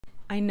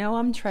I know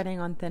I'm treading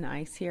on thin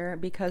ice here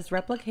because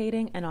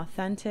replicating an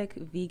authentic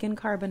vegan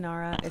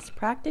carbonara is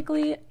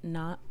practically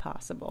not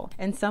possible.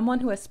 And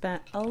someone who has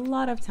spent a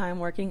lot of time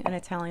working in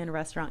Italian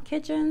restaurant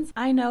kitchens,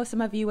 I know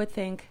some of you would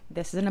think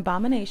this is an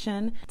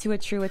abomination to a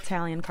true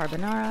Italian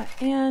carbonara,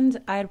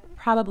 and I'd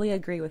probably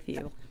agree with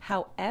you.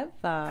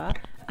 However,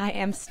 I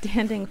am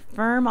standing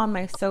firm on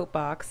my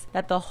soapbox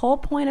that the whole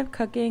point of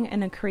cooking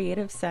in a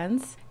creative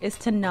sense is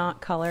to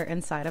not color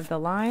inside of the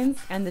lines.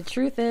 And the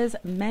truth is,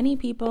 many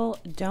people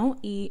don't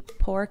eat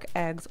pork,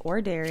 eggs, or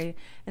dairy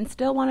and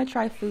still want to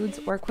try foods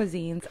or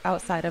cuisines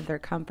outside of their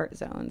comfort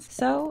zones.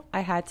 So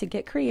I had to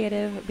get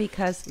creative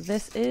because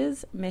this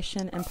is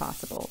mission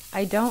impossible.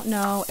 I don't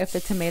know if the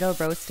tomato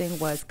roasting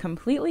was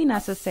completely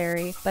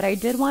necessary, but I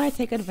did want to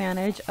take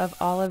advantage of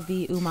all of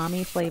the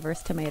umami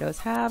flavors tomatoes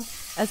have,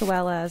 as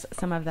well as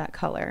some of that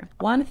color.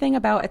 One thing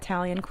about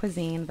Italian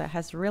cuisine that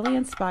has really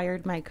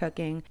inspired my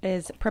cooking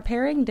is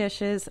preparing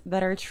dishes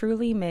that are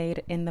truly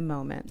made in the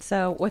moment.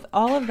 So with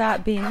all of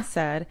that being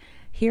said,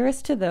 here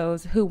is to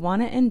those who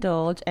want to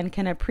indulge and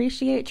can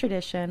appreciate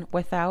tradition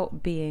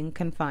without being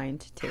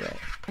confined to it.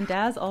 And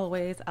as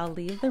always, I'll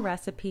leave the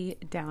recipe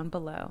down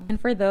below. And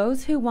for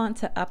those who want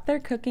to up their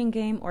cooking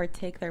game or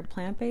take their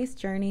plant-based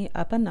journey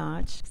up a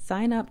notch,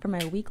 sign up for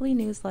my weekly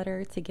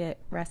newsletter to get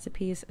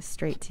recipes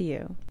straight to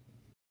you.